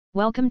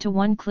Welcome to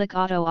One Click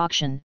Auto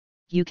Auction.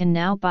 You can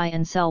now buy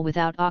and sell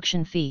without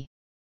auction fee.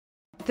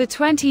 The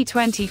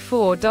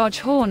 2024 Dodge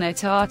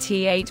Hornet R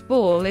T8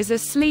 Ball is a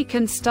sleek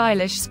and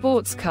stylish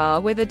sports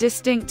car with a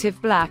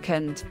distinctive black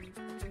and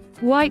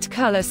white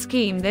color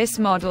scheme. This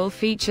model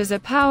features a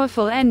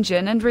powerful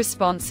engine and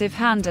responsive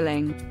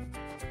handling,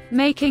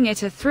 making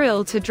it a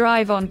thrill to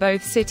drive on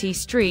both city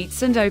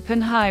streets and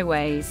open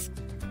highways.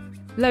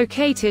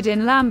 Located in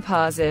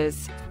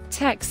Lampasas,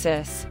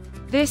 Texas,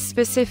 this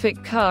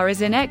specific car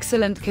is in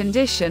excellent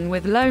condition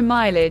with low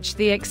mileage.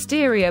 The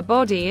exterior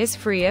body is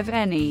free of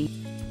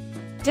any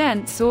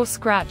dents or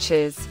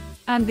scratches,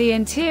 and the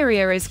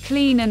interior is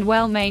clean and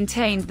well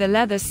maintained. The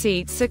leather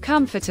seats are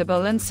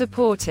comfortable and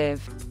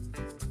supportive,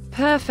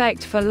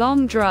 perfect for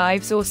long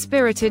drives or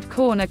spirited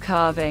corner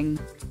carving.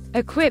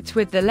 Equipped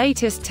with the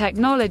latest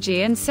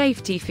technology and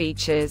safety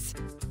features,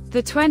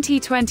 the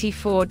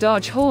 2024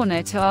 Dodge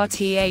Hornet R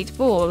T8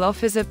 Ball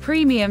offers a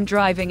premium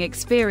driving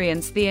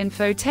experience. The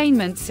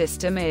infotainment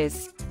system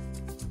is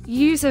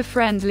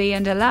user-friendly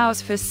and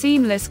allows for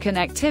seamless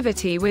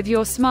connectivity with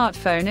your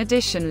smartphone.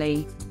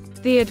 Additionally,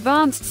 the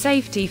advanced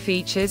safety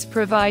features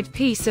provide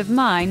peace of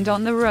mind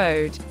on the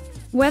road.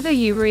 Whether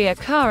you're a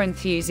car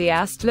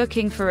enthusiast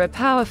looking for a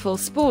powerful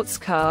sports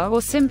car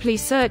or simply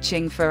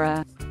searching for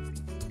a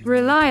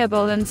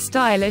reliable and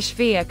stylish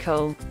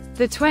vehicle,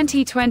 the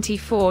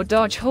 2024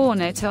 Dodge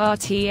Hornet R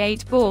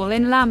T8 Ball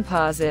in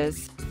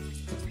Lampasas,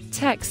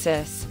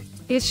 Texas,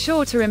 is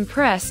sure to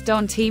impress.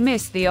 Don't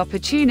miss the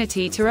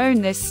opportunity to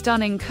own this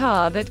stunning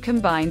car that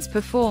combines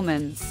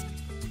performance,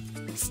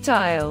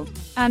 style,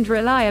 and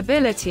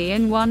reliability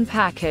in one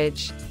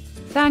package.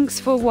 Thanks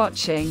for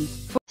watching.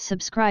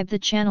 Subscribe the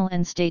channel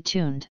and stay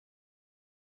tuned.